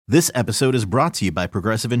This episode is brought to you by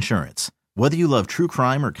Progressive Insurance. Whether you love true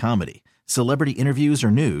crime or comedy, celebrity interviews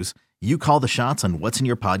or news, you call the shots on what's in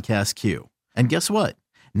your podcast queue. And guess what?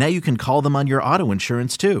 Now you can call them on your auto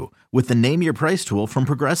insurance too with the Name Your Price tool from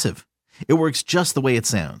Progressive. It works just the way it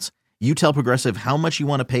sounds. You tell Progressive how much you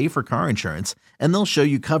want to pay for car insurance, and they'll show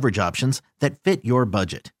you coverage options that fit your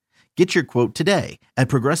budget. Get your quote today at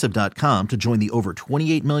Progressive.com to join the over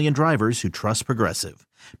 28 million drivers who trust Progressive.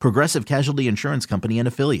 Progressive Casualty Insurance Company and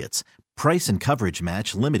Affiliates. Price and coverage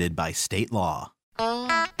match limited by state law.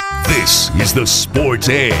 This is the Sports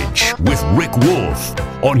Edge with Rick Wolf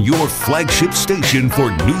on your flagship station for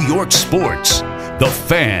New York sports. The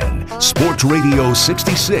Fan, Sports Radio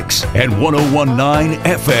 66 and 101.9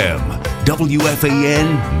 FM,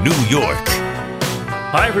 WFAN, New York.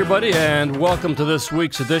 Hi, everybody, and welcome to this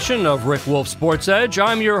week's edition of Rick Wolf Sports Edge.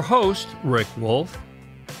 I'm your host, Rick Wolf.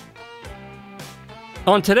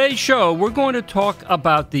 On today's show, we're going to talk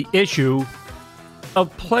about the issue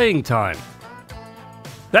of playing time.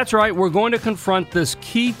 That's right, we're going to confront this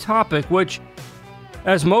key topic, which,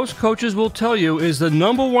 as most coaches will tell you, is the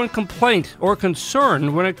number one complaint or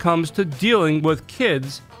concern when it comes to dealing with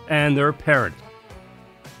kids and their parent.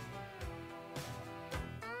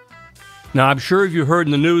 Now, I'm sure you heard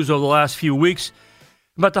in the news over the last few weeks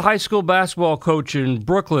about the high school basketball coach in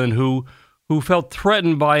Brooklyn who felt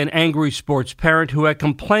threatened by an angry sports parent who had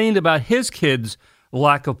complained about his kid's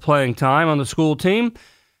lack of playing time on the school team,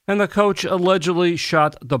 and the coach allegedly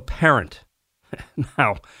shot the parent.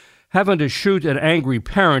 Now, having to shoot an angry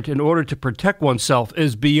parent in order to protect oneself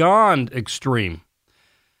is beyond extreme.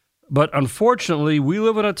 But unfortunately, we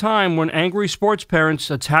live in a time when angry sports parents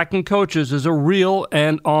attacking coaches is a real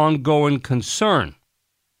and ongoing concern.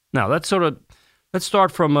 Now, let's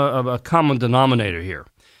start from a common denominator here.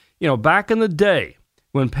 You know, back in the day,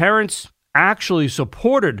 when parents actually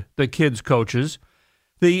supported the kids' coaches,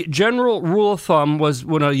 the general rule of thumb was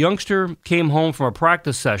when a youngster came home from a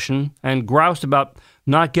practice session and groused about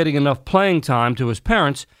not getting enough playing time to his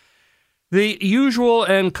parents, the usual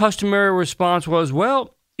and customary response was,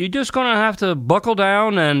 well, you're just going to have to buckle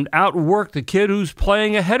down and outwork the kid who's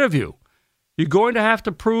playing ahead of you. You're going to have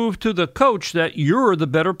to prove to the coach that you're the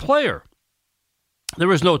better player. There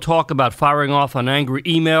was no talk about firing off an angry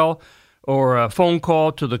email or a phone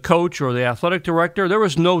call to the coach or the athletic director. There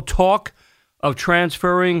was no talk of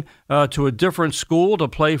transferring to a different school to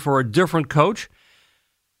play for a different coach.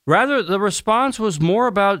 Rather, the response was more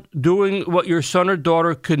about doing what your son or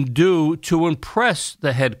daughter can do to impress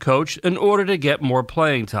the head coach in order to get more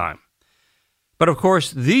playing time. But of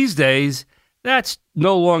course, these days, that's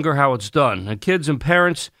no longer how it's done. And kids and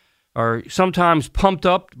parents are sometimes pumped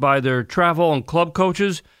up by their travel and club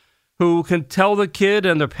coaches who can tell the kid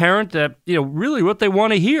and the parent that, really what they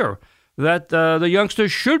want to hear, that the youngster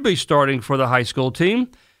should be starting for the high school team.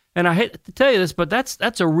 And I hate to tell you this, but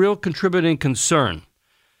that's a real contributing concern.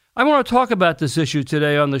 I want to talk about this issue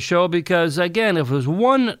today on the show because, again, if there's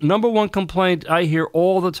one number one complaint I hear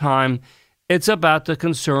all the time, it's about the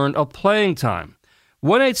concern of playing time.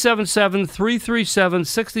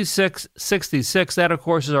 1-877-337-6666. That, of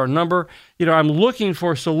course, is our number. I'm looking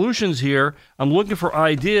for solutions here. I'm looking for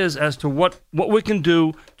ideas as to what we can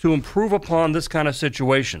do to improve upon this kind of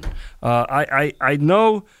situation. I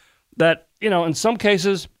know that, in some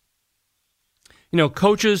cases,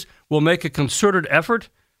 coaches will make a concerted effort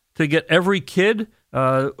to get every kid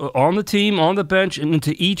on the team, on the bench, and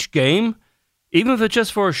into each game, even if it's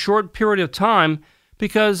just for a short period of time,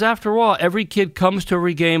 because after all, every kid comes to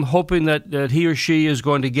every game hoping that he or she is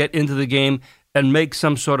going to get into the game and make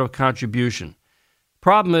some sort of contribution.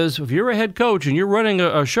 Problem is, if you're a head coach and you're running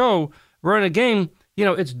a show, running a game,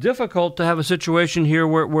 it's difficult to have a situation here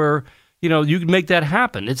where you can make that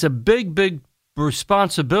happen. It's a big, big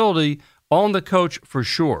responsibility on the coach for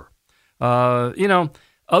sure.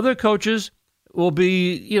 Other coaches will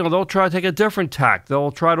be, they'll try to take a different tack.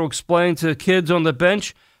 They'll try to explain to kids on the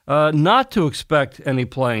bench not to expect any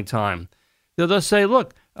playing time. They'll just say,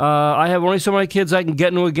 look, I have only so many kids I can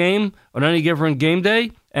get into a game on any given game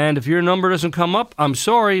day, and if your number doesn't come up, I'm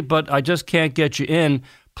sorry, but I just can't get you in.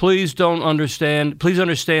 Please understand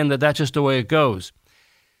that that's just the way it goes.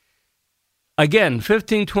 Again,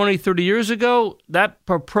 15, 20, 30 years ago, that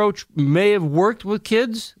approach may have worked with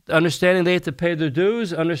kids, understanding they have to pay their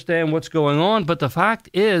dues, understand what's going on. But the fact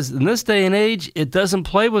is, in this day and age, it doesn't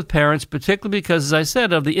play with parents, particularly because, as I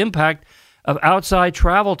said, of the impact of outside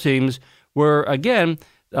travel teams where, again,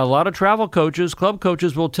 a lot of travel coaches, club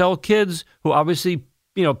coaches will tell kids who obviously,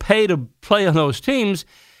 pay to play on those teams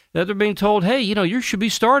that they're being told, hey, you should be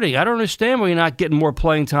starting. I don't understand why you're not getting more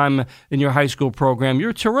playing time in your high school program.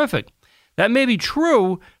 You're terrific. That may be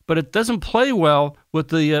true, but it doesn't play well with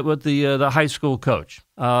the high school coach.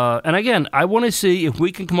 And again, I want to see if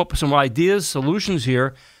we can come up with some ideas, solutions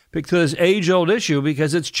here, because age-old issue,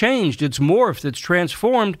 because it's changed, it's morphed, it's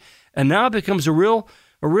transformed, and now it becomes a real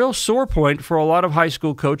sore point for a lot of high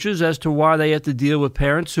school coaches as to why they have to deal with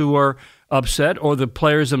parents who are upset, or the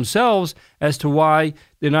players themselves, as to why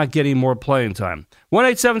they're not getting more playing time.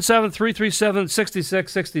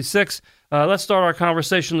 1-877-337-6666. Let's start our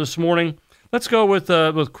conversation this morning. Let's go with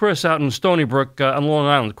Chris out in Stony Brook on Long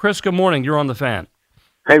Island. Chris, good morning. You're on the Fan.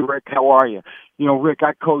 Hey, Rick. How are you? Rick,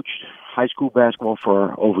 I coached high school basketball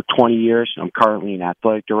for over 20 years. I'm currently an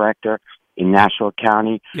athletic director in Nassau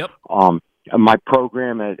County. Yep. My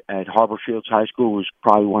program at Harbor Fields High School was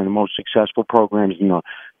probably one of the most successful programs in the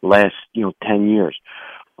last 10 years.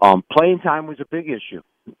 Playing time was a big issue,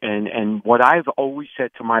 and what I've always said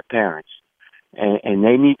to my parents, and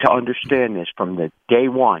they need to understand this from the day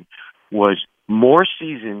one, was more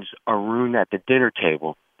seasons are ruined at the dinner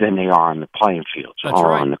table than they are on the playing fields. That's or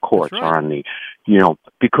right. on the courts. That's right. Or on the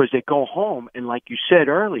because they go home and, like you said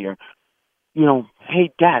earlier,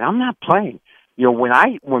 hey, Dad, I'm not playing. When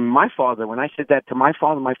I said that to my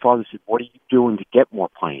father said, "What are you doing to get more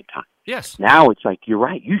playing time?" Yes. Now it's like, you're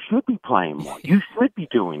right. You should be playing more. You should be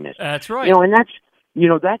doing this. That's right. And that's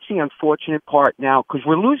the unfortunate part now, because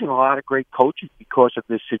we're losing a lot of great coaches because of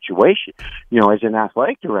this situation. As an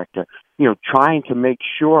athletic director, trying to make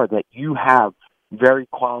sure that you have very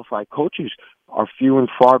qualified coaches are few and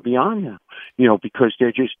far beyond now. Because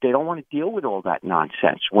they don't want to deal with all that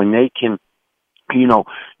nonsense when they can.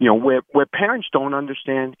 Where parents don't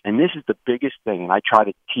understand, and this is the biggest thing, and I try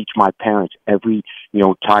to teach my parents every,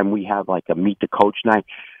 time we have like a meet the coach night,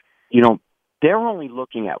 they're only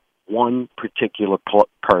looking at one particular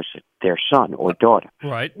person, their son or daughter.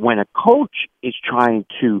 Right. When a coach is trying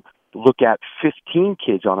to look at 15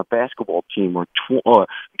 kids on a basketball team or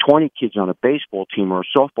 20 kids on a baseball team or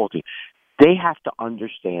a softball team, they have to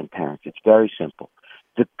understand, parents. It's very simple.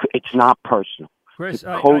 It's not personal. Chris,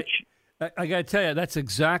 the coach... I got to tell you, that's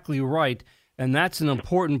exactly right, and that's an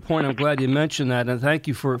important point. I'm glad you mentioned that, and thank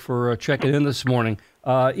you for checking in this morning.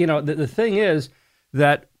 The thing is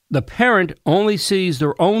that the parent only sees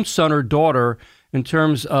their own son or daughter in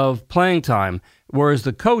terms of playing time, whereas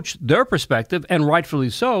the coach, their perspective, and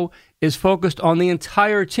rightfully so, is focused on the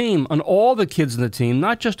entire team, on all the kids in the team,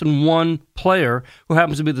 not just on one player who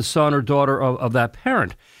happens to be the son or daughter of that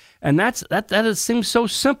parent. And that seems so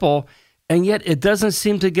simple, and yet it doesn't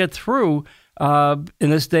seem to get through in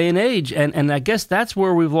this day and age. And I guess that's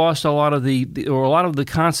where we've lost a lot of the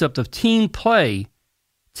concept of team play.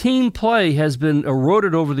 Team play has been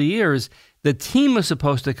eroded over the years. The team is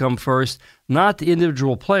supposed to come first, not the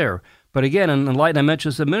individual player. But again, in light, and I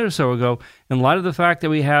mentioned this a minute or so ago, in light of the fact that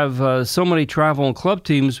we have so many travel and club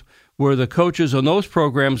teams where the coaches on those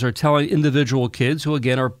programs are telling individual kids, who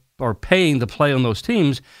again are paying to play on those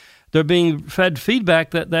teams, they're being fed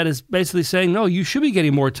feedback that is basically saying, no, you should be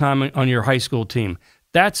getting more time on your high school team.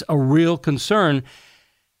 That's a real concern.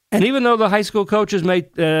 And even though the high school coaches may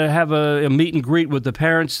have a meet and greet with the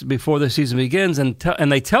parents before the season begins and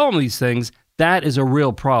they tell them these things, that is a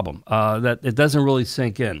real problem, that it doesn't really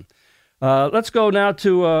sink in. Let's go now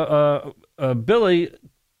to Billy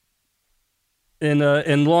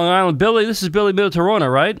in Long Island. Billy, this is Billy Minotorona,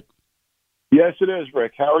 right? Yes, it is,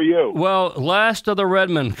 Rick. How are you? Well, last of the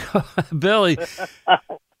Redmen. Billy,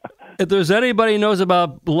 if there's anybody who knows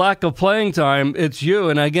about lack of playing time, it's you.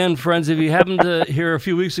 And again, friends, if you happened to hear a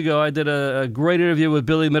few weeks ago, I did a great interview with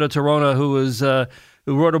Billy Minotorona, who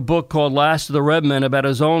wrote a book called Last of the Redmen about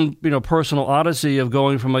his own personal odyssey of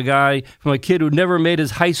going from a kid who never made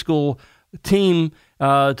his high school team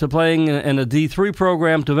to playing in a D3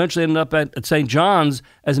 program to eventually end up at St. John's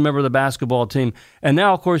as a member of the basketball team. And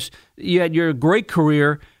now, of course, you had your great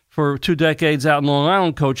career for 2 decades out in Long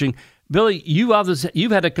Island coaching. Billy, you've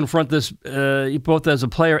had to confront this both as a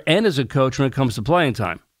player and as a coach when it comes to playing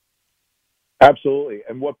time. Absolutely.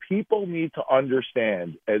 And what people need to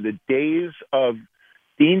understand are the days of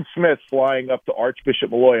Dean Smith flying up to Archbishop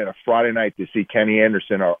Malloy on a Friday night to see Kenny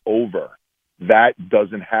Anderson are over. That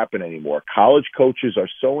doesn't happen anymore. College coaches are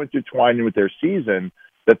so intertwined with their season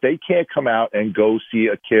that they can't come out and go see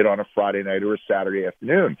a kid on a Friday night or a Saturday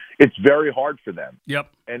afternoon. It's very hard for them.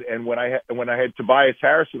 Yep. And when I had Tobias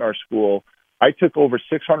Harris in our school, I took over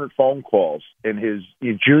 600 phone calls in his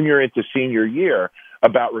junior into senior year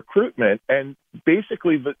about recruitment. And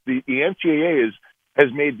basically, the NCAA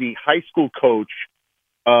has made the high school coach,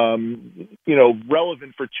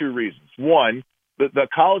 relevant for 2 reasons. One, the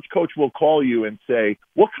college coach will call you and say,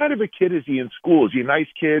 what kind of a kid is he in school? Is he a nice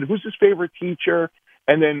kid? Who's his favorite teacher?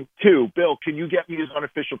 And then 2, Bill, can you get me his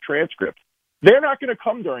unofficial transcript? They're not going to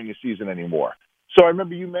come during the season anymore. So I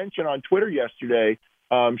remember you mentioned on Twitter yesterday,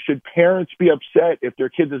 should parents be upset if their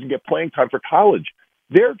kid doesn't get playing time for college?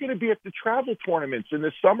 They're going to be at the travel tournaments in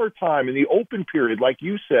the summertime, in the open period, like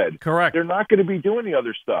you said. Correct. They're not going to be doing the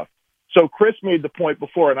other stuff. So Chris made the point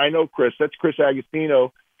before, and I know Chris, that's Chris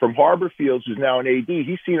Agostino from Harbor Fields, who's now an AD.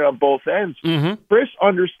 He's seen it on both ends. Mm-hmm. Chris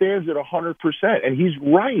understands it 100%, and he's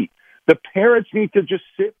right. The parents need to just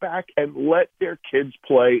sit back and let their kids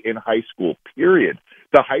play in high school, period.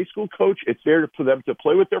 The high school coach, it's there for them to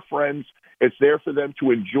play with their friends. It's there for them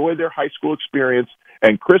to enjoy their high school experience.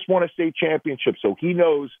 And Chris won a state championship, so he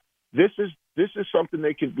knows this is something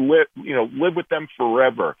they can live with them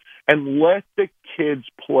forever. And let the kids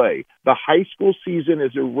play. The high school season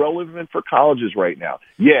is irrelevant for colleges right now.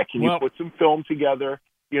 Yeah, can you put some film together?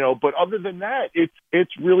 But other than that,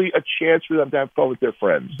 it's really a chance for them to have fun with their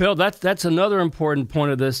friends. Bill, that's another important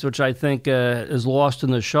point of this, which I think is lost in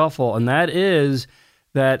the shuffle, and that is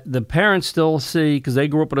that the parents still see, because they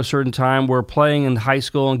grew up at a certain time where playing in high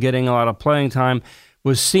school and getting a lot of playing time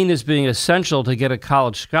was seen as being essential to get a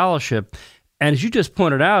college scholarship. And as you just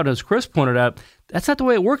pointed out, as Chris pointed out, that's not the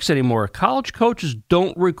way it works anymore. College coaches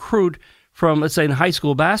don't recruit from, let's say, in high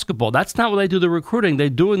school basketball. That's not where they do the recruiting. They're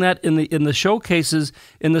doing that in the showcases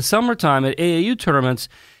in the summertime at AAU tournaments.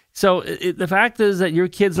 So the fact is that your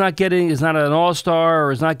kid's not an all-star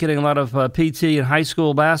or is not getting a lot of PT in high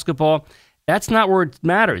school basketball. That's not where it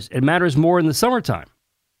matters. It matters more in the summertime.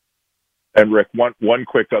 And Rick, one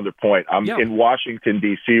quick other point. I'm in Washington,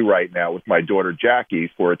 D.C. right now with my daughter Jackie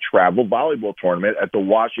for a travel volleyball tournament at the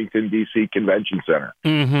Washington, D.C. Convention Center.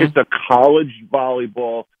 Mm-hmm. It's a college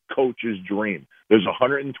volleyball coach's dream. There's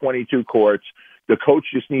 122 courts. The coach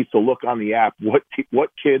just needs to look on the app what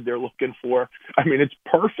kid they're looking for. I mean, it's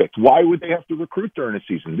perfect. Why would they have to recruit during the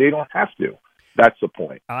season? They don't have to. That's the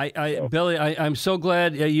point. Billy, I'm so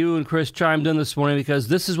glad you and Chris chimed in this morning, because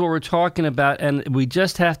this is what we're talking about, and we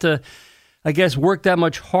just have to, I guess, work that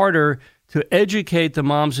much harder to educate the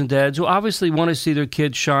moms and dads who obviously want to see their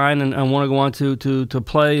kids shine and want to go on to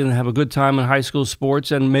play and have a good time in high school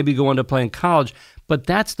sports and maybe go on to play in college. But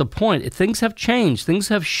that's the point. Things have changed. Things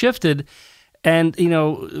have shifted. And,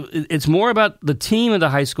 it's more about the team at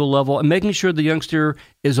the high school level and making sure the youngster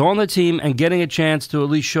is on the team and getting a chance to at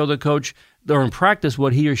least show the coach or in practice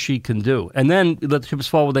what he or she can do. And then let the chips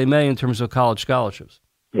fall where they may in terms of college scholarships.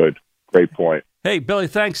 Good. Great point. Hey, Billy,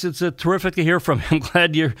 thanks. It's terrific to hear from you. I'm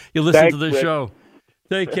glad you listen to the show.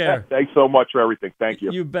 Take care. Thanks so much for everything. Thank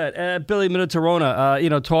you. You bet. Billy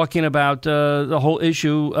Minotorona, talking about the whole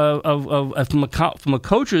issue of from a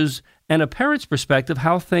coach's and a parent's perspective,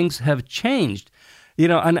 how things have changed.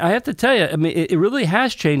 And I have to tell you, I mean, it really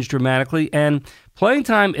has changed dramatically, and playing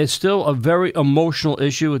time is still a very emotional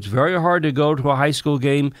issue. It's very hard to go to a high school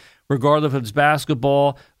game, regardless if it's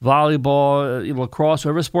basketball, volleyball, lacrosse,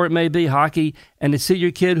 whatever sport it may be, hockey, and to see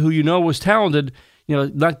your kid who was talented,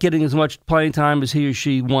 not getting as much playing time as he or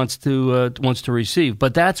she wants to receive.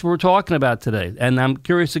 But that's what we're talking about today, and I'm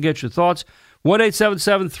curious to get your thoughts.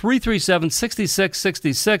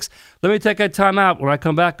 1-877-337-6666. Let me take a time out. When I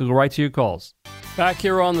come back, I'll go right to your calls. Back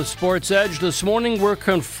here on the Sports Edge this morning, we're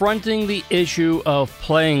confronting the issue of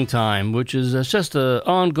playing time, which is just an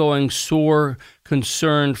ongoing sore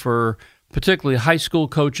concern for particularly high school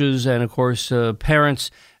coaches and, of course,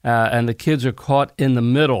 parents, and the kids are caught in the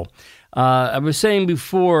middle. I was saying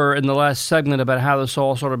before in the last segment about how this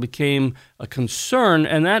all sort of became a concern,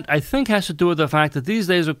 and that, I think, has to do with the fact that these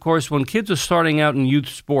days, of course, when kids are starting out in youth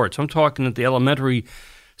sports, I'm talking at the elementary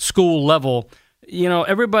school level,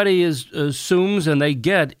 everybody assumes and they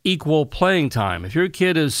get equal playing time. If your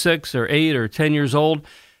kid is 6 or 8 or 10 years old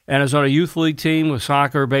and is on a youth league team with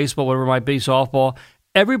soccer, baseball, whatever it might be, softball,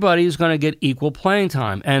 everybody is going to get equal playing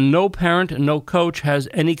time. And no parent and no coach has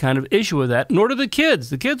any kind of issue with that, nor do the kids.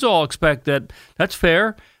 The kids all expect that that's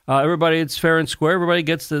fair. It's fair and square. Everybody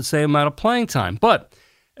gets the same amount of playing time. But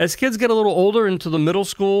as kids get a little older into the middle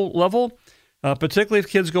school level, particularly if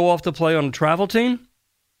kids go off to play on a travel team,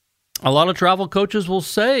 a lot of travel coaches will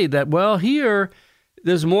say that, well, here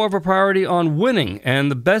there's more of a priority on winning,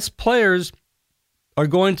 and the best players are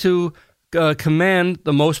going to command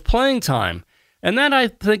the most playing time. And that, I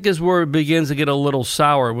think, is where it begins to get a little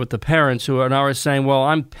sour with the parents who are now saying, well,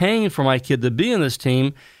 I'm paying for my kid to be in this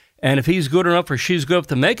team, and if he's good enough or she's good enough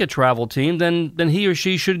to make a travel team, then he or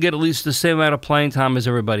she should get at least the same amount of playing time as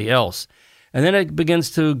everybody else. And then it begins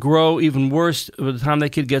to grow even worse by the time that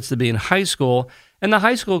kid gets to be in high school. And the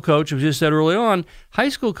high school coach, as you said early on, high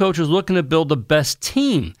school coach is looking to build the best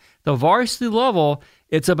team. The varsity level,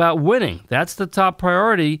 it's about winning. That's the top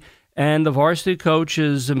priority. and the varsity coach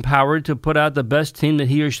is empowered to put out the best team that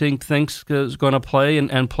he or she thinks is going to play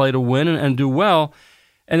and play to win and do well.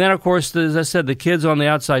 And then, of course, as I said, the kids on the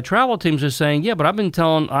outside travel teams are saying, yeah, but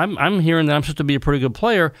I'm hearing that I'm supposed to be a pretty good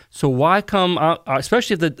player, so why come,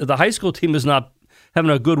 especially if the high school team is not having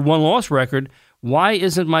a good one-loss record, why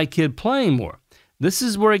isn't my kid playing more? This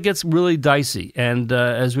is where it gets really dicey. And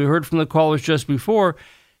as we heard from the callers just before,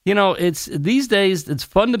 it's these days it's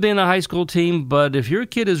fun to be in a high school team, but if your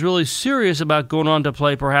kid is really serious about going on to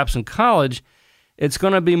play perhaps in college, it's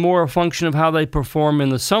going to be more a function of how they perform in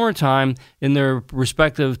the summertime in their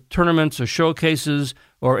respective tournaments or showcases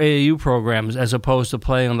or AAU programs as opposed to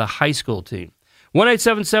playing on the high school team.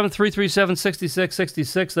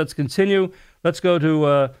 1-877-337-6666. Let's continue. Let's go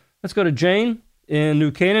to Jane in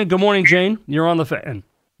New Canaan. Good morning, Jane. You're on the Fan.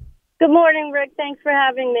 Good morning, Rick. Thanks for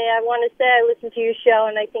having me. I want to say I listen to your show,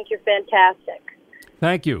 and I think you're fantastic.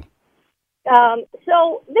 Thank you.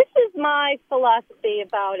 So this is my philosophy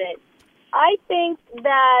about it. I think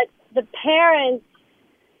that the parents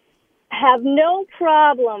have no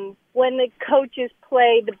problem when the coaches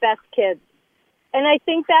play the best kids. And I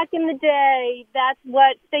think back in the day, that's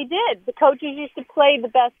what they did. The coaches used to play the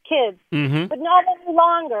best kids, but not any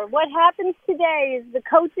longer. What happens today is the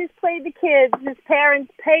coaches play the kids, his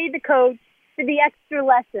parents pay the coach for the extra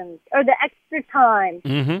lessons or the extra time.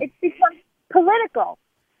 It's become political.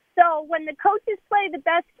 So when the coaches play the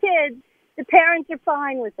best kids, the parents are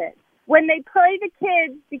fine with it. When they play the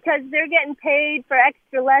kids because they're getting paid for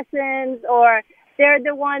extra lessons or they're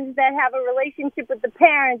the ones that have a relationship with the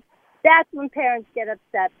parents, that's when parents get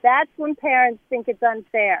upset. That's when parents think it's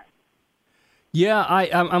unfair. Yeah,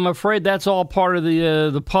 I'm afraid that's all part of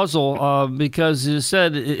the puzzle because, as you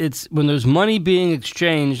said, it's when there's money being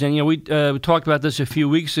exchanged, and we talked about this a few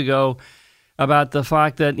weeks ago about the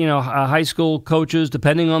fact that high school coaches,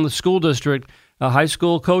 depending on the school district, high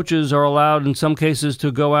school coaches are allowed in some cases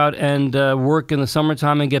to go out and work in the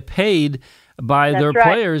summertime and get paid by their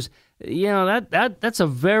players. That's a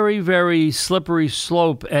very, very slippery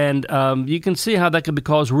slope, and you can see how that could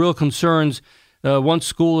cause real concerns once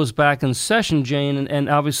school is back in session, Jane. And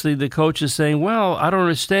obviously the coach is saying, well, I don't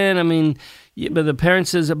understand. I mean, but the parent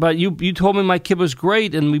says, but you told me my kid was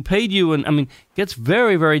great and we paid you. And, it gets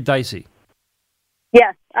very, very dicey.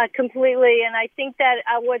 Yes, completely. And I think that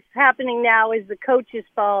what's happening now is the coach's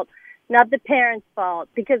fault, not the parents' fault,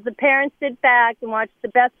 because the parents sit back and watch the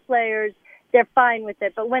best players. They're fine with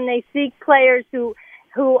it. But when they see players who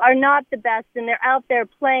are not the best and they're out there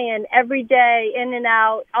playing every day, in and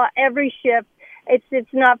out, every shift, it's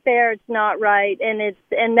not fair. It's not right,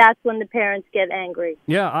 and that's when the parents get angry.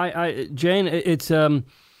 Yeah, Jane, it's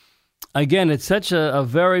again, it's such a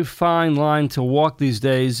very fine line to walk these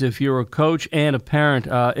days. If you're a coach and a parent,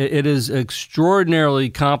 it is extraordinarily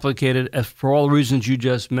complicated for all the reasons you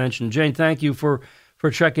just mentioned. Jane, thank you for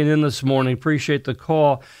checking in this morning. Appreciate the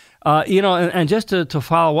call. And just to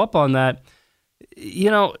follow up on that,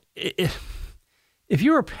 if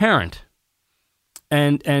you're a parent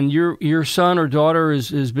and your son or daughter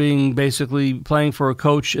is being basically playing for a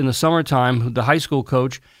coach in the summertime, the high school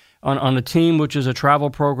coach on a team which is a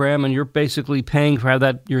travel program, and you're basically paying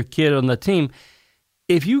for your kid on the team,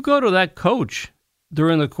 if you go to that coach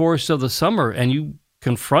during the course of the summer and you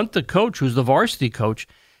confront the coach who's the varsity coach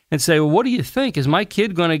and say, well, what do you think? Is my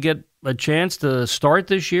kid going to get a chance to start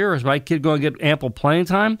this year? Or is my kid going to get ample playing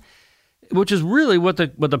time? Which is really what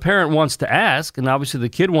the parent wants to ask, and obviously the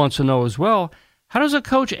kid wants to know as well. How does a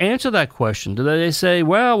coach answer that question? Do they say,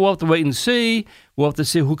 well, we'll have to wait and see. We'll have to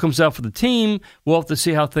see who comes out for the team. We'll have to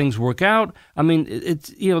see how things work out. It's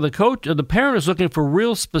the coach or the parent is looking for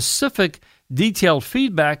real specific, detailed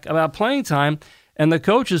feedback about playing time, and the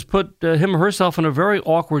coach has put him or herself in a very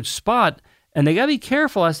awkward spot, and they got to be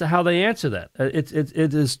careful as to how they answer that.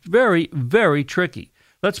 It is very, very tricky.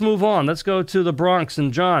 Let's move on. Let's go to the Bronx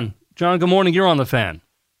and John. John, good morning. You're on the Fan.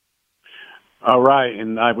 All right,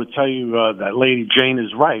 and I would tell you that Lady Jane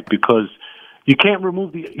is right, because you can't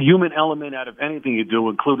remove the human element out of anything you do,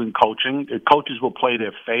 including coaching. Coaches will play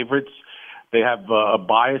their favorites. They have a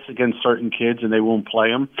bias against certain kids, and they won't play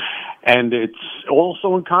them. And it's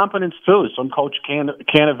also incompetence, too. Some coach can't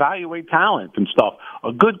evaluate talent and stuff.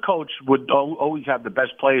 A good coach would always have the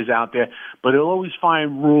best players out there, but he'll always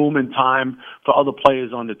find room and time for other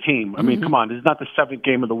players on the team. I mean, come on, this is not the seventh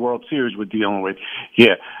game of the World Series we're dealing with.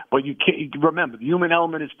 Yeah, but you can't remember, the human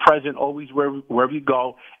element is present always wherever you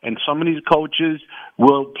go, and some of these coaches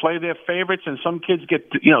will play their favorites, and some kids get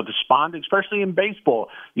despondent, especially in baseball.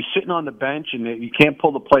 You're sitting on the bench, bench, and you can't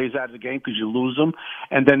pull the players out of the game because you lose them,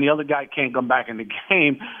 and then the other guy can't come back in the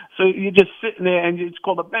game. So you're just sitting there, and it's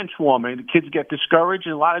called a bench warmer. The kids get discouraged,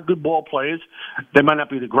 and a lot of good ball players, they might not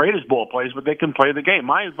be the greatest ball players, but they can play the game.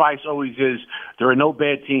 My advice always is there are no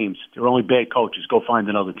bad teams. There are only bad coaches. Go find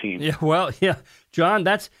another team. Yeah, well, yeah. John,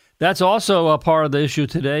 that's also a part of the issue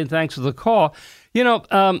today. Thanks for the call. You know,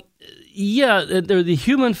 the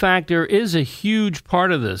human factor is a huge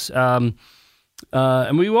part of this.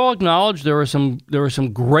 And we all acknowledge there are some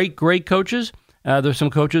great coaches. There's some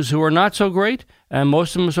coaches who are not so great, and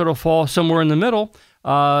most of them sort of fall somewhere in the middle.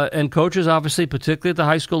 And coaches, obviously, particularly at the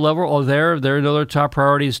high school level, are their top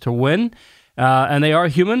priority is to win. And they are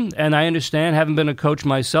human, and I understand, having been a coach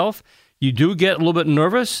myself, you do get a little bit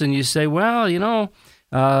nervous, and you say, well, you know,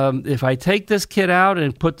 if I take this kid out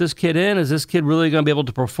and put this kid in, is this kid really going to be able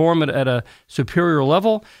to perform at a superior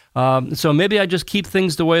level? So maybe I just keep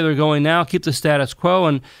things the way they're going now, keep the status quo,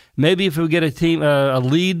 and maybe if we get a team a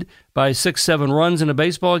lead by 6-7 runs in a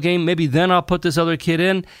baseball game, maybe then I'll put this other kid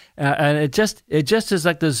in. And it just is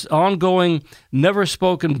like this ongoing,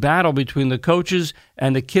 never-spoken battle between the coaches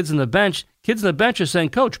and the kids on the bench. Kids on the bench are saying,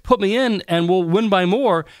 Coach, put me in and we'll win by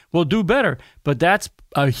more, we'll do better. But that's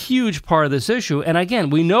a huge part of this issue. And again,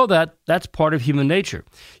 we know that that's part of human nature.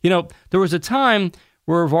 You know, there was a time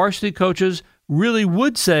where varsity coaches really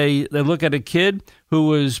would say they look at a kid who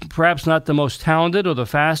was perhaps not the most talented or the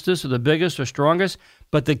fastest or the biggest or strongest,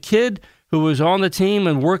 but the kid who was on the team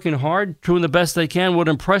and working hard, doing the best they can, would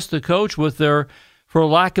impress the coach with their, for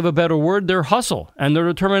lack of a better word, their hustle and their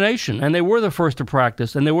determination. And they were the first to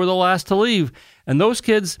practice, and they were the last to leave. And those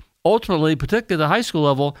kids, ultimately, particularly at the high school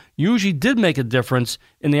level, usually did make a difference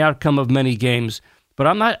in the outcome of many games. But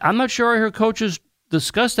I'm not sure I hear coaches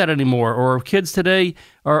discuss that anymore, or kids today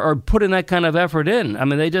are putting that kind of effort in. I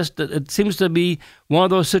mean, it seems to be one of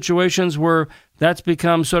those situations where that's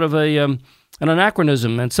become sort of an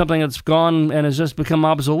anachronism and something that's gone and has just become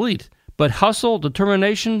obsolete. But hustle,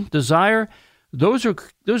 determination, desire, those are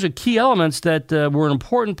key elements that were an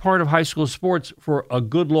important part of high school sports for a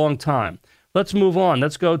good long time. Let's move on.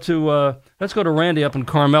 Let's go to Randy up in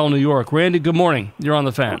Carmel, New York. Randy, good morning. You're on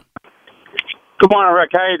the Fan. Good morning, Rick.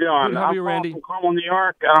 How you doing? Good. How are you, Randy? I'm from Carmel, New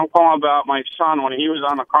York, and I'm calling about my son when he was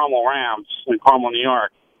on the Carmel Rams in Carmel, New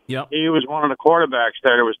York. Yep. He was one of the quarterbacks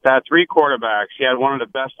there. There was 3 quarterbacks. He had one of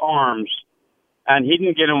the best arms, and he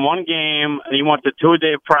didn't get in one game, and he went to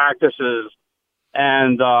 2-day practices,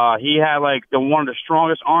 and he had like one of the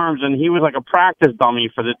strongest arms, and he was like a practice dummy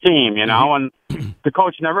for the team, you know. And the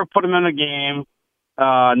coach never put him in a game.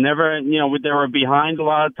 Never, you know, they were behind a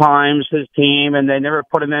lot of times, his team, and they never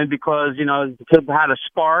put him in because, you know, the kid had a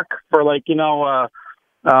spark for, like, you know,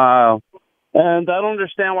 and I don't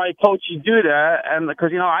understand why coaches do that. And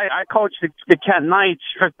because, you know, I coached the Kent Knights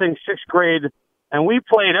for 6th grade, and we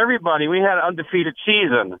played everybody. We had an undefeated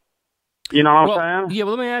season. You know what I'm saying? Yeah,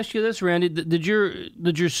 well, let me ask you this, Randy. Did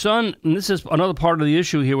your son, and this is another part of the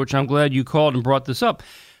issue here, which I'm glad you called and brought this up.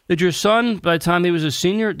 Did your son, by the time he was a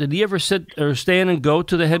senior, did he ever sit or stand and go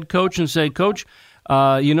to the head coach and say, Coach,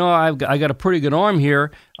 you know, I got a pretty good arm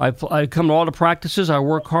here. I come to all the practices. I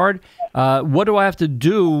work hard. What do I have to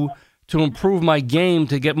do to improve my game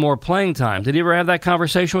to get more playing time? Did he ever have that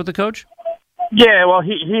conversation with the coach? Yeah, well,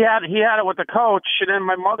 he had it with the coach, and then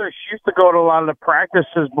my mother, she used to go to a lot of the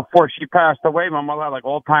practices before she passed away. My mother had like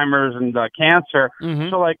Alzheimer's and cancer,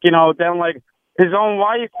 so like, you know, then like his own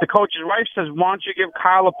wife, the coach's wife says, "Why don't you give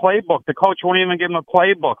Kyle a playbook?" The coach won't even give him a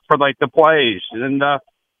playbook for like the plays, and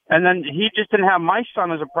then he just didn't have my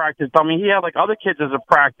son as a practice dummy. He had like other kids as a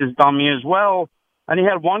practice dummy as well. And he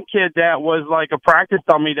had one kid that was like a practice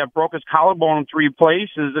dummy that broke his collarbone in 3 places,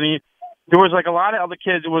 and there was like a lot of other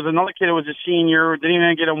kids. There was another kid who was a senior, didn't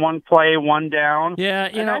even get a 1 play, 1 down. Yeah,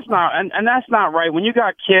 you know, that's not and that's not right. When you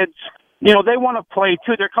got kids, you know, they want to play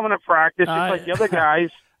too. They're coming to practice just like the other guys.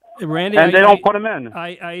 Randy, and they don't put them in.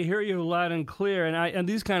 I hear you loud and clear, and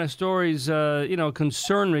these kind of stories, you know,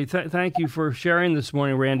 concern me. Thank you for sharing this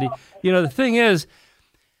morning, Randy. You know, the thing is,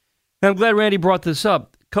 and I'm glad Randy brought this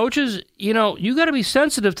up. Coaches, you know, you got to be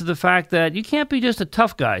sensitive to the fact that you can't be just a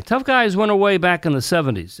tough guy. Tough guys went away back in the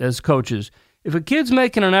 70s as coaches. If a kid's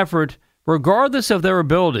making an effort, regardless of their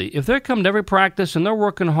ability, if they're coming to every practice and they're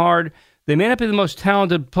working hard, they may not be the most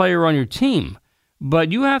talented player on your team,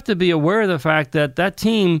 but you have to be aware of the fact that that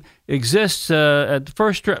team exists at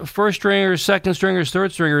first stringers, second stringers,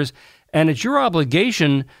 third stringers, and it's your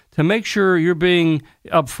obligation to make sure you're being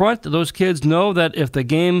upfront. Those kids know that if the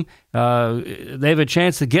game, they have a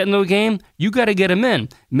chance to get into a game, you got to get them in.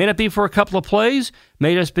 It may not be for a couple of plays,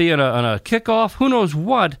 may just be on a kickoff, who knows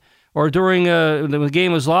what, or during when the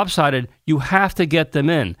game is lopsided, you have to get them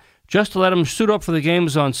in. just to let them suit up for the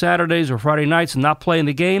games on Saturdays or Friday nights and not play in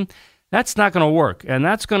the game, that's not going to work. And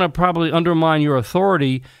that's going to probably undermine your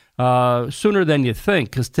authority sooner than you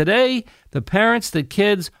think. Because today, the parents, the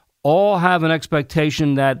kids, all have an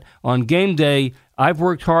expectation that on game day, I've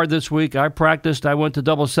worked hard this week, I practiced, I went to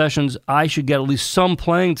double sessions, I should get at least some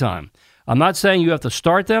playing time. I'm not saying you have to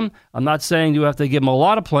start them. I'm not saying you have to give them a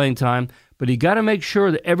lot of playing time, but you got to make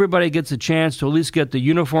sure that everybody gets a chance to at least get the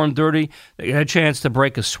uniform dirty, they get a chance to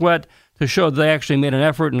break a sweat, to show they actually made an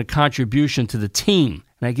effort and a contribution to the team.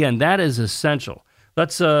 And again, that is essential.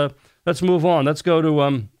 Let's move on. Let's go to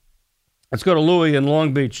Louis in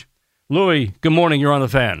Long Beach. Louis, good morning. You're on the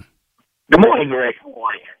Fan. Good morning, Rick. How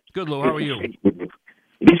are you? Good, Lou. How are you?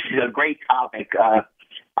 This is a great topic.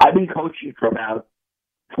 I've been coaching for about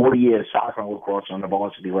 40 years, soccer and lacrosse on the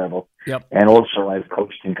varsity level. Yep. And also I've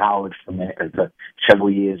coached in college for several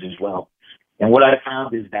years as well. And what I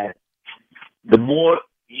found is that the more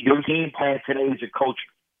your game plan today as a coach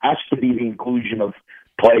has to be the inclusion of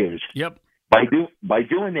players. Yep. By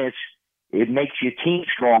doing this, it makes your team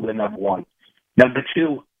stronger, number one. Number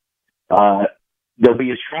two, there'll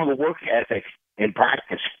be a stronger work ethic in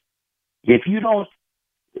practice. If you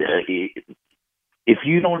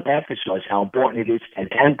don't emphasize how important it is to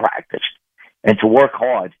attend practice and to work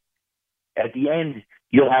hard, at the end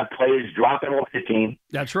you'll have players dropping off the team.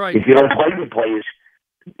 That's right. If you don't play with players,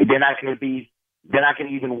 they're not going to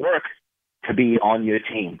even work to be on your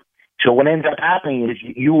team. So what ends up happening is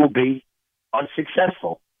you will be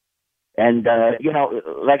unsuccessful. And,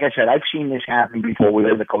 like I said, I've seen this happen before with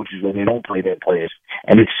other coaches when they don't play their players.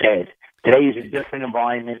 And it's sad. Today is a different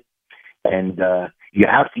environment, and you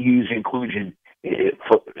have to use inclusion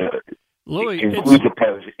Louis, include the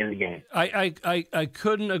players in the game. I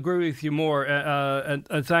couldn't agree with you more.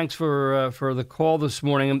 And thanks for the call this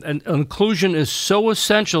morning. And inclusion is so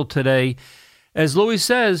essential today. As Louis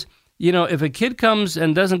says, if a kid comes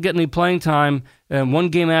and doesn't get any playing time one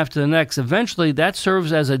game after the next, eventually that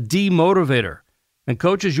serves as a demotivator. And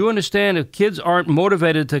coaches, you understand if kids aren't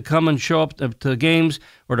motivated to come and show up to games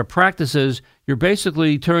or to practices, you're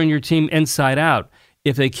basically turning your team inside out.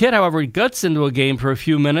 If a kid, however, gets into a game for a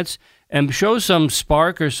few minutes and shows some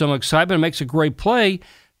spark or some excitement, makes a great play,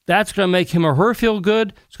 that's going to make him or her feel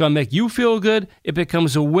good. It's going to make you feel good. It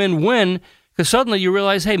becomes a win-win because suddenly you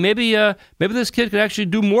realize, hey, maybe this kid could actually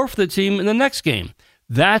do more for the team in the next game.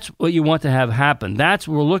 That's what you want to have happen. That's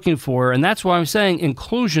what we're looking for, and that's why I'm saying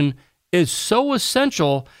inclusion is so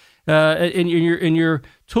essential in your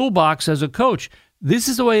toolbox as a coach. This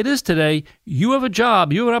is the way it is today. You have a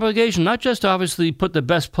job, you have an obligation, not just to obviously put the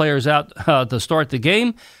best players out to start the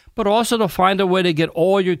game, but also to find a way to get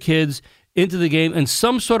all your kids into the game in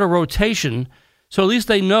some sort of rotation, so at least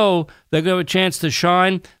they know they're going to have a chance to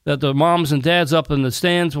shine, that the moms and dads up in the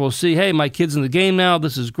stands will see, hey, my kid's in the game now,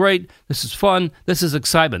 this is great, this is fun, this is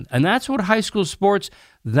excitement. And that's what high school sports,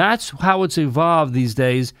 that's how it's evolved these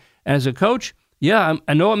days. As a coach, yeah,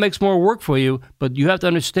 I know it makes more work for you, but you have to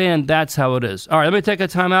understand that's how it is. All right, let me take a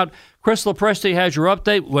timeout. Chris Lopresti has your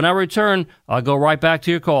update. When I return, I'll go right back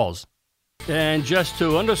to your calls. And just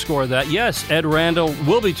to underscore that, yes, Ed Randall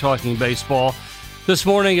will be talking baseball this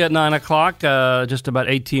morning at 9 o'clock, just about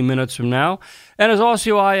 18 minutes from now. And as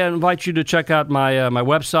also, I invite you to check out my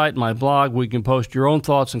website, my blog, where you can post your own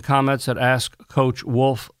thoughts and comments at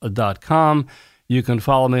AskCoachWolf.com. You can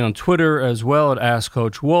follow me on Twitter as well at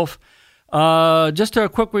AskCoachWolf. Just a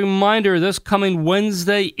quick reminder, this coming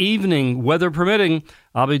Wednesday evening, weather permitting,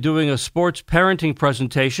 I'll be doing a sports parenting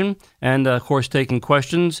presentation and, of course, taking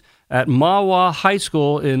questions at Mahwah High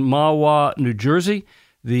School in Mahwah, New Jersey.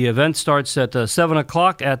 The event starts at 7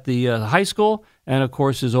 o'clock at the high school and, of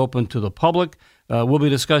course, is open to the public. We'll be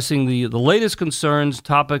discussing the latest concerns,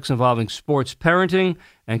 topics involving sports parenting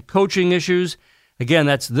and coaching issues. Again,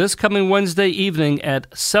 that's this coming Wednesday evening at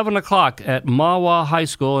 7 o'clock at Mahwah High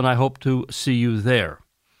School, and I hope to see you there.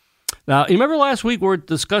 Now, you remember last week we were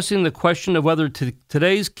discussing the question of whether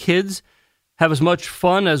today's kids have as much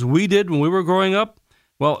fun as we did when we were growing up?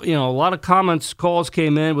 Well, a lot of calls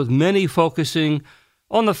came in with many focusing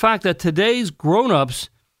on the fact that today's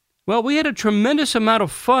grown-ups, well, we had a tremendous amount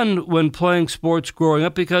of fun when playing sports growing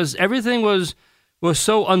up because everything was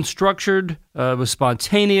so unstructured, it was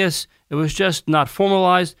spontaneous, it was just not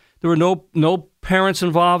formalized. There were no parents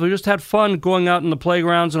involved. We just had fun going out in the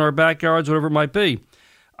playgrounds in our backyards, whatever it might be.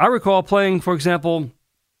 I recall playing, for example,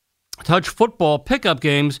 touch football pickup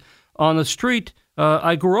games on the street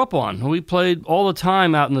I grew up on. We played all the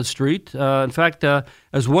time out in the street. In fact,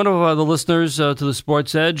 as one of the listeners to the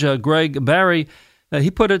Sports Edge, Greg Barry,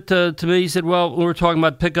 he put it to me, he said, well, when we were talking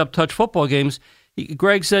about pickup touch football games,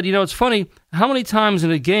 Greg said, it's funny, how many times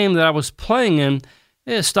in a game that I was playing in,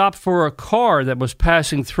 stopped for a car that was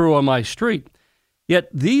passing through on my street. Yet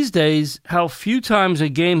these days, how few times a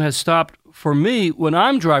game has stopped for me when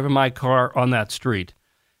I'm driving my car on that street.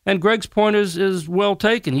 And Greg's point is well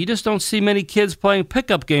taken. You just don't see many kids playing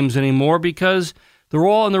pickup games anymore because they're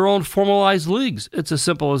all in their own formalized leagues. It's as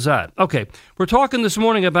simple as that. Okay, we're talking this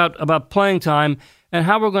morning about playing time and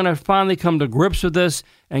how we're going to finally come to grips with this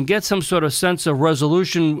and get some sort of sense of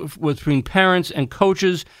resolution between parents and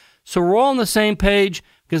coaches so we're all on the same page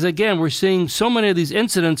because, again, we're seeing so many of these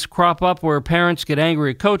incidents crop up where parents get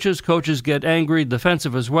angry at coaches, coaches get angry,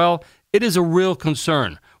 defensive as well. It is a real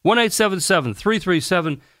concern.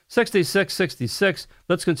 1-877-337-6666.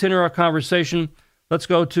 Let's continue our conversation. Let's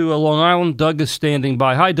go to Long Island. Doug is standing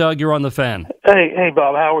by. Hi, Doug. You're on the Fan. Hey,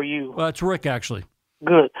 Bob. How are you? It's Rick, actually.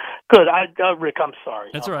 Good. Rick, I'm sorry.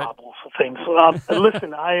 That's all right. Things.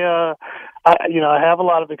 Listen, I have a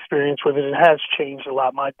lot of experience with it. It has changed a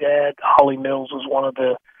lot. My dad, Holly Mills, was one of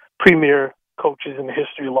the premier coaches in the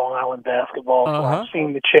history of Long Island basketball. So I've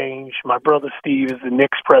seen the change. My brother Steve is the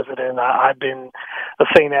Knicks president. I've been a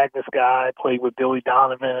St. Agnes guy. I played with Billy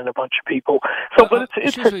Donovan and a bunch of people. So, but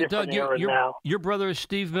it's a different Doug, era now. Your brother is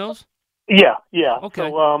Steve Mills? Yeah. Okay.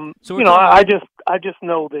 So, I just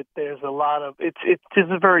know that there's a lot of it's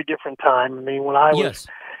a very different time. I mean, when I was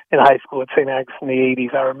in high school at St. Agnes in the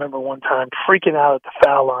 80s, I remember one time freaking out at the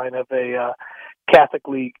foul line of a Catholic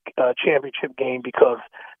League championship game because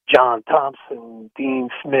John Thompson, Dean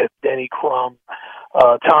Smith, Denny Crum,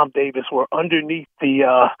 Tom Davis were underneath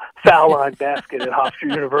the foul line basket at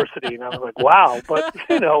Hofstra University, and I was like, "Wow!" But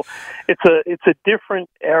it's a different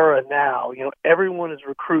era now. Everyone is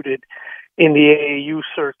recruited in the AAU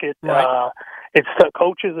circuit. Right.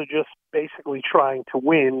 Coaches are just basically trying to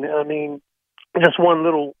win. I mean, just one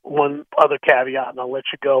other caveat, and I'll let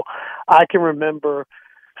you go. I can remember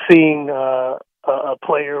seeing a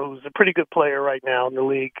player who's a pretty good player right now in the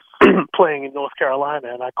league playing in North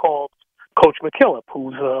Carolina, and I called Coach McKillop,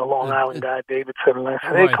 who's a Long Island guy, Davidson, and I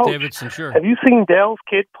said, "Hey, Coach, Davidson, sure. Have you seen Dell's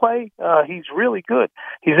kid play? He's really good.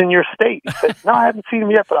 He's in your state." He said, "No, I haven't seen him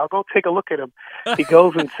yet, but I'll go take a look at him." He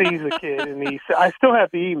goes and sees the kid, and he said, "I still have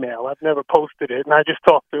the email. I've never posted it." And I just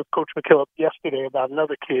talked to Coach McKillop yesterday about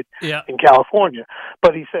another kid in California.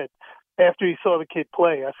 But he said, after he saw the kid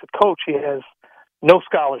play, I said, "Coach, he has no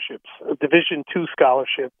scholarships, a Division II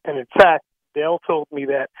scholarship. And in fact, Dell told me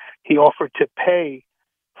that he offered to pay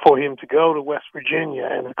for him to go to West Virginia,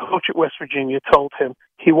 and the coach at West Virginia told him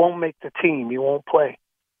he won't make the team, he won't play."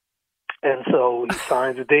 And so he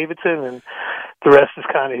signs with Davidson, and the rest is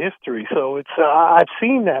kind of history. So it's I've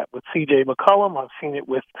seen that with C.J. McCollum, I've seen it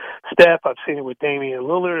with Steph, I've seen it with Damian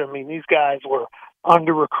Lillard. I mean, these guys were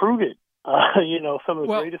under-recruited. Some of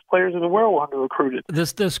the greatest players in the world were under-recruited.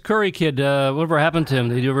 This Curry kid, whatever happened to him?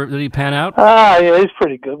 Did he pan out? Yeah, he's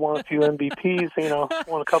pretty good. Won a few MVPs.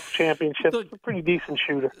 Won a couple championships. A pretty decent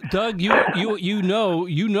shooter. Doug, you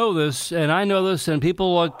know this, and I know this, and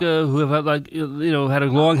people who have had a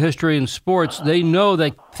long history in sports, they know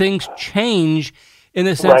that things change in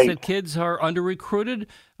the sense that kids are under-recruited.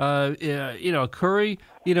 Curry,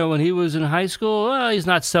 when he was in high school, he's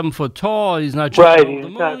not 7 foot tall. He's not he's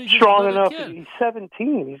not strong enough. He's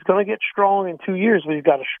 17. He's going to get strong in 2 years, but he's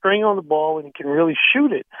got a string on the ball and he can really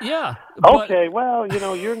shoot it. Yeah. Okay. Well,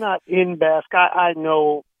 you're not in basketball. I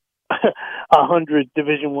know 100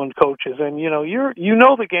 Division I coaches, and you know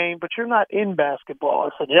the game, but you're not in basketball.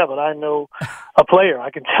 I said, yeah, but I know a player.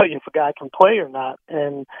 I can tell you if a guy can play or not.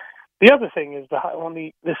 And the other thing is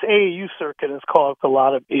this AAU circuit has caused a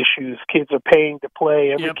lot of issues. Kids are paying to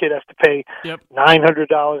play. Every kid has to pay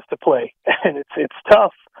 $900 to play, and it's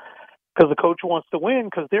tough because the coach wants to win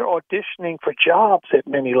because they're auditioning for jobs at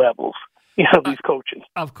many levels. These coaches.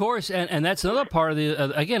 Of course, and that's another part of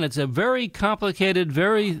the. Again, it's a very complicated,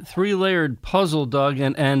 very three-layered puzzle, Doug.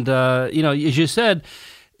 And as you said,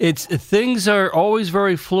 things are always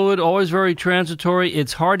very fluid, always very transitory.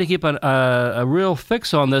 It's hard to keep a real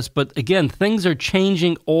fix on this, but again, things are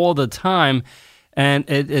changing all the time. And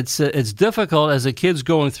it's difficult as a kid's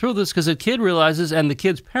going through this because the kid realizes and the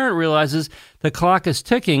kid's parent realizes the clock is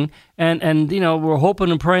ticking, and we're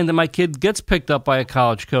hoping and praying that my kid gets picked up by a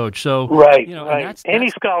college coach. So right. Any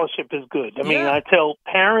scholarship is good. I mean, I tell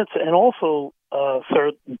parents and also,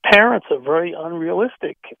 sir, parents are very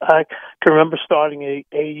unrealistic. I can remember starting a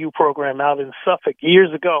AAU program out in Suffolk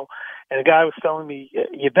years ago. And a guy was telling me,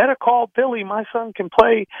 you better call Billy. My son can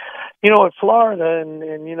play, at Florida and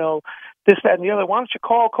this, that, and the other. Why don't you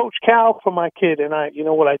call Coach Cal for my kid? And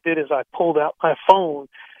what I did is I pulled out my phone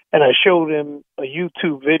and I showed him a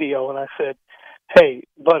YouTube video and I said, hey,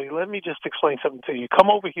 buddy, let me just explain something to you. Come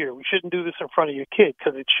over here. We shouldn't do this in front of your kid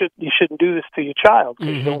because you shouldn't do this to your child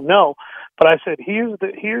because you don't know. But I said, here's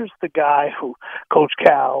the guy who Coach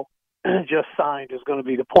Cal just signed is going to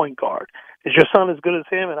be the point guard. Is your son as good as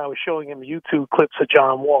him? And I was showing him YouTube clips of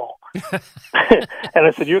John Wall. And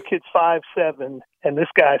I said, your kid's 5'7", and this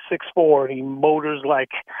guy's 6'4", and he motors like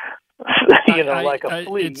like a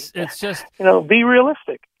flea. It's just, be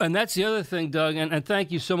realistic. And that's the other thing, Doug, and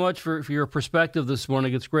thank you so much for your perspective this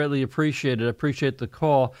morning. It's greatly appreciated. I appreciate the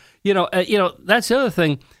call. That's the other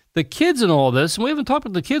thing. The kids in all this, and we haven't talked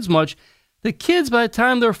about the kids much, the kids, by the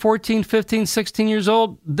time they're 14, 15, 16 years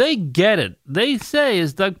old, they get it. They say,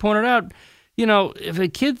 as Doug pointed out, if a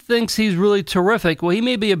kid thinks he's really terrific, well, he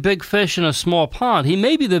may be a big fish in a small pond. He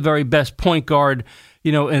may be the very best point guard,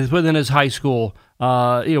 within his high school,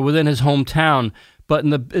 within his hometown. But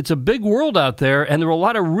it's a big world out there, and there are a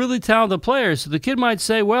lot of really talented players. So the kid might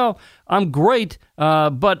say, well, I'm great,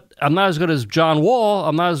 but I'm not as good as John Wall.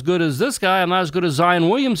 I'm not as good as this guy. I'm not as good as Zion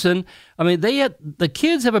Williamson. I mean, the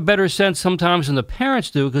kids have a better sense sometimes than the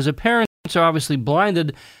parents do, because the parents are obviously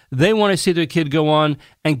blinded. They want to see their kid go on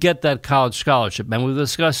and get that college scholarship. And we've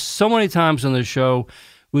discussed so many times on this show,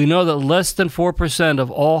 we know that less than 4% of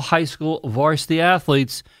all high school varsity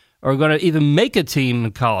athletes are going to even make a team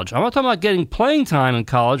in college. I'm not talking about getting playing time in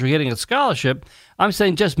college or getting a scholarship. I'm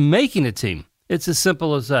saying just making a team. It's as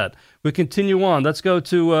simple as that. We continue on. Let's go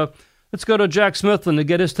to Jack Smithlin to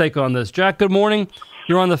get his take on this. Jack, good morning.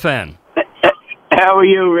 You're on the Fan. How are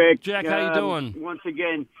you, Rick? Jack, how you doing? Once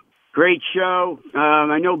again, great show.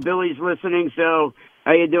 I know Billy's listening, so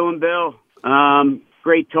how you doing, Bill?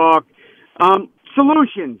 Great talk.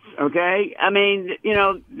 Solutions, okay? I mean,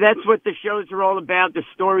 that's what the shows are all about. The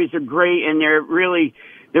stories are great, and they're really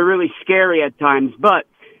scary at times. But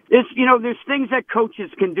there's things that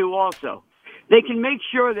coaches can do also. They can make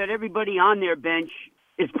sure that everybody on their bench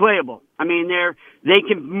is playable. I mean, they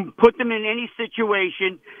can put them in any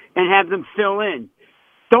situation and have them fill in.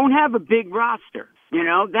 Don't have a big roster.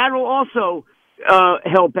 That'll also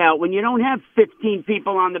help out when you don't have 15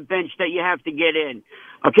 people on the bench that you have to get in.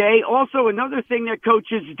 Okay. Also, another thing that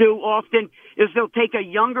coaches do often is they'll take a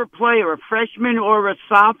younger player, a freshman or a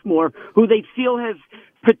sophomore, who they feel has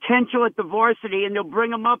potential at the varsity, and they'll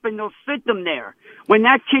bring them up and they'll sit them there when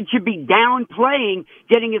that kid should be down playing,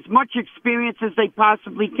 getting as much experience as they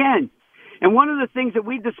possibly can. And one of the things that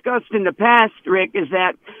we discussed in the past, Rick, is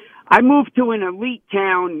that I moved to an elite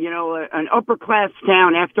town, an upper-class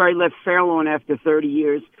town after I left Fairlawn after 30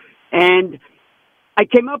 years. And I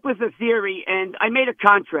came up with a theory, and I made a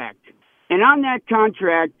contract. And on that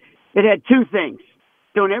contract, it had two things.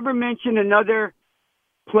 Don't ever mention another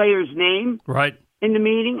player's name in the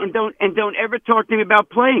meeting, and don't ever talk to me about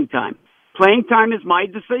playing time. Playing time is my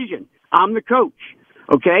decision. I'm the coach.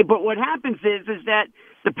 Okay? But what happens is that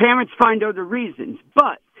the parents find other reasons.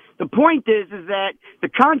 But the point is that the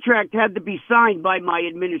contract had to be signed by my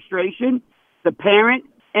administration, the parent,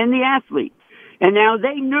 and the athlete. And now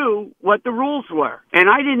they knew what the rules were. And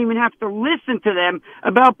I didn't even have to listen to them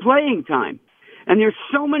about playing time. And there's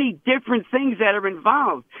so many different things that are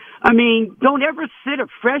involved. I mean, don't ever sit a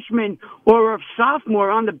freshman or a sophomore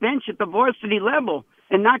on the bench at the varsity level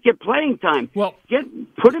and not get playing time. Well,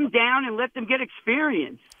 put them down and let them get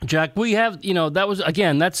experience. Jack, we have, that was,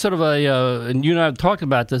 again, that's sort of and you and I have talked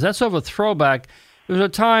about this, that's sort of a throwback. There was a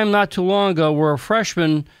time not too long ago where a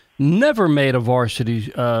freshman never made a varsity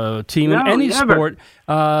team in any sport,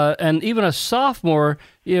 and even a sophomore,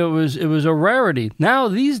 it was a rarity. Now,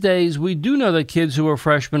 these days, we do know that kids who are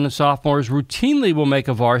freshmen and sophomores routinely will make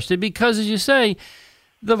a varsity because, as you say,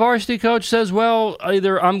 the varsity coach says, well,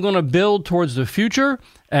 either I'm going to build towards the future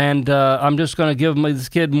and I'm just going to give this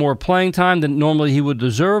kid more playing time than normally he would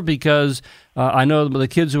deserve because I know the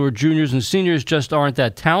kids who are juniors and seniors just aren't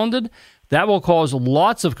that talented. That will cause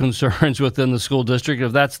lots of concerns within the school district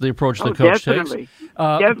if that's the approach the coach takes.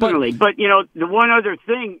 Definitely. But, the one other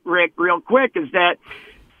thing, Rick, real quick, is that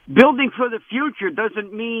building for the future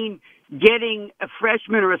doesn't mean getting a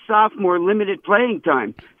freshman or a sophomore limited playing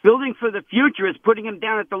time. Building for the future is putting him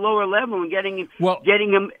down at the lower level and getting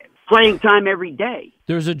him playing time every day.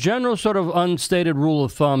 There's a general sort of unstated rule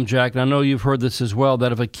of thumb, Jack, and I know you've heard this as well,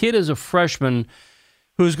 that if a kid is a freshman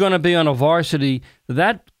who's going to be on a varsity,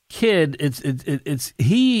 that kid, it's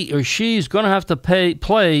he or she's going to have to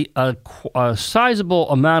play a sizable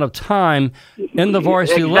amount of time in the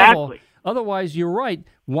varsity level. Otherwise, you're right.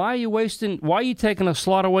 Why are you taking a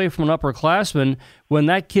slot away from an upperclassman when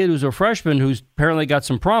that kid who's a freshman who's apparently got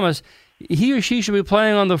some promise, he or she should be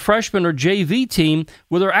playing on the freshman or JV team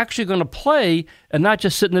where they're actually going to play and not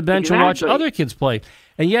just sit in the bench and watch other kids play.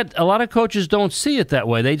 And yet, a lot of coaches don't see it that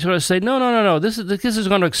way. They sort of say, no. This is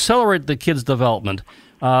going to accelerate the kid's development.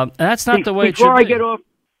 And that's not the way it should be.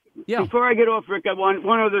 Before I get off, Rick, I want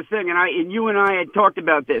one other thing, and you and I had talked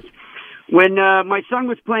about this. When my son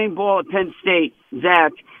was playing ball at Penn State,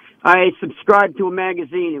 Zach, I subscribed to a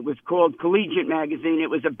magazine. It was called Collegiate Magazine.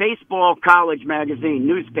 It was a baseball college magazine,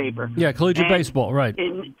 newspaper. Yeah, Collegiate Baseball, right.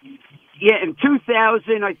 In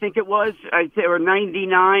 2000, I think it was, or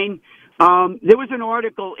 99, there was an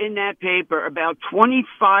article in that paper about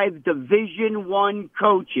 25 Division I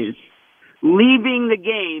coaches leaving the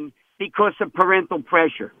game because of parental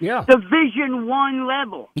pressure. Yeah. Division I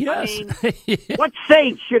level. Yes. I mean, what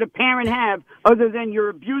say should a parent have other than you're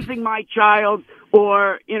abusing my child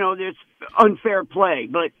or, there's unfair play?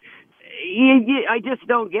 But I just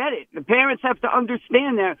don't get it. The parents have to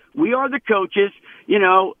understand that we are the coaches,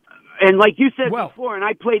 and like you said before, and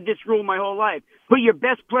I played this rule my whole life, put your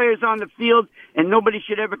best players on the field and nobody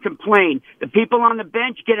should ever complain. The people on the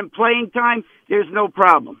bench getting playing time, there's no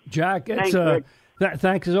problem. Jack,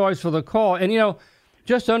 thanks as always for the call. And,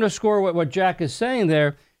 just to underscore what Jack is saying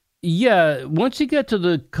there, once you get to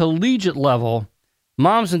the collegiate level,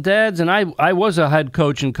 moms and dads, and I was a head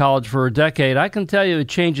coach in college for a decade, I can tell you it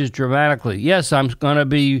changes dramatically. Yes, I'm going to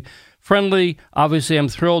be friendly. Obviously, I'm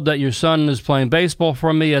thrilled that your son is playing baseball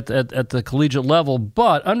for me at the collegiate level,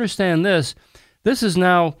 but understand this is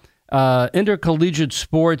now intercollegiate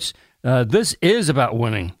sports. This is about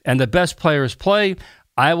winning, and the best players play.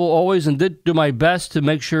 I will always and did do my best to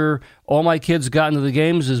make sure all my kids got into the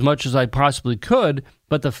games as much as I possibly could.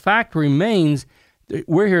 But the fact remains,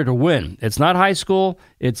 we're here to win. It's not high school.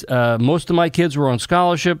 It's most of my kids were on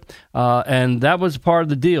scholarship, and that was part of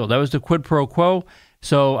the deal. That was the quid pro quo.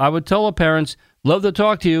 So I would tell the parents, love to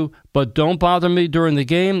talk to you, but don't bother me during the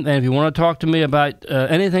game. And if you want to talk to me about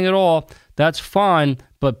anything at all, that's fine.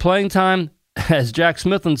 But playing time, as Jack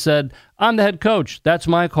Smithland said, I'm the head coach. That's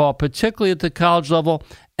my call, particularly at the college level.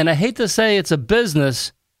 And I hate to say it's a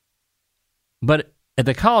business, but at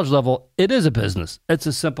the college level, it is a business. It's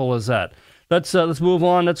as simple as that. Let's move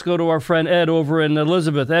on. Let's go to our friend Ed over in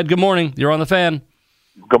Elizabeth. Ed, good morning. You're on the Fan.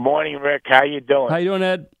 Good morning, Rick. How you doing? How you doing,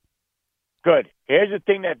 Ed? Good. Here's the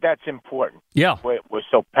thing that's important. Yeah.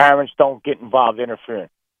 So parents don't get involved interfering.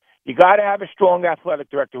 You got to have a strong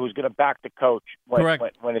athletic director who's going to back the coach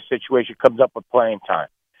when a situation comes up with playing time.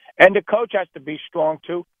 And the coach has to be strong,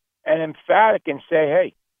 too, and emphatic and say,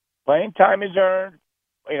 hey, playing time is earned.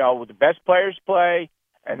 The best players play.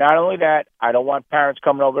 And not only that, I don't want parents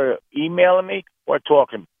coming over emailing me or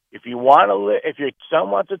talking. If your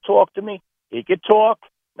son wants to talk to me, he can talk,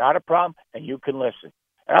 not a problem, and you can listen.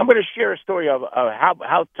 And I'm going to share a story of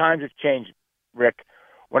how times have changed, Rick.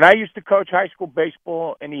 When I used to coach high school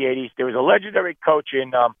baseball in the 80s, there was a legendary coach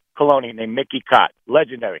in Colonia named Mickey Cott.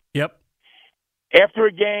 Legendary. Yep. After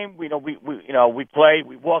a game, we play,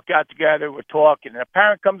 we walk out together, we're talking, and a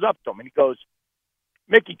parent comes up to him and he goes,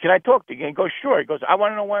 Mickey, can I talk to you? And he goes, sure. He goes, I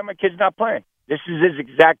want to know why my kid's not playing. This is his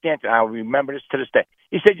exact answer. I remember this to this day.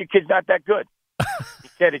 He said, your kid's not that good. He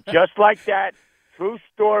said it just like that. True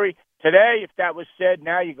story. Today, if that was said,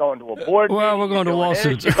 now you're going to a board meeting. Well, we're going to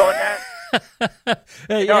lawsuits. You're going that.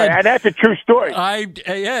 Hey, no, Ed, and that's a true story.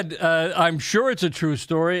 Ed, I'm sure it's a true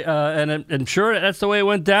story, and I'm sure that's the way it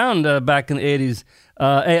went down back in the 80s.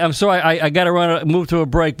 Hey, I'm sorry, I got to move to a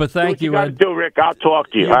break, but thank you, Ed. What you got to do, Rick. I'll talk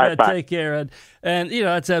to you. All right, bye. Take care, Ed. And,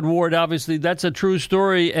 that's Ed Ward. Obviously, that's a true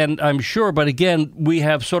story, and I'm sure, but again, we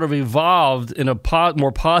have sort of evolved in a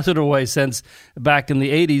more positive way since back in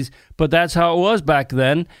the 80s, but that's how it was back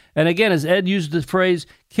then. And again, as Ed used the phrase,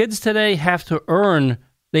 kids today have to earn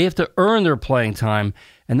their playing time.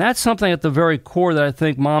 And that's something at the very core that I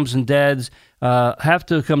think moms and dads have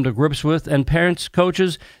to come to grips with. And parents,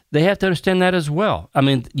 coaches, they have to understand that as well. I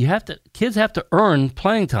mean, kids have to earn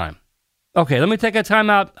playing time. Okay, let me take a time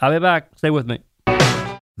out. I'll be back. Stay with me.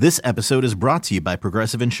 This episode is brought to you by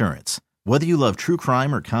Progressive Insurance. Whether you love true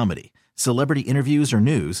crime or comedy, celebrity interviews or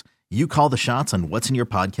news, you call the shots on what's in your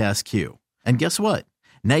podcast queue. And guess what?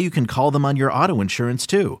 Now you can call them on your auto insurance,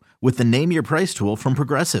 too, with the Name Your Price tool from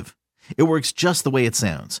Progressive. It works just the way it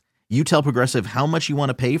sounds. You tell Progressive how much you want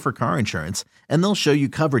to pay for car insurance, and they'll show you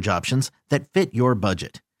coverage options that fit your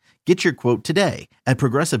budget. Get your quote today at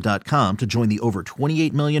Progressive.com to join the over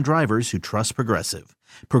 28 million drivers who trust Progressive.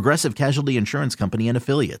 Progressive Casualty Insurance Company and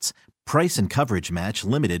Affiliates. Price and coverage match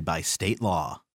limited by state law.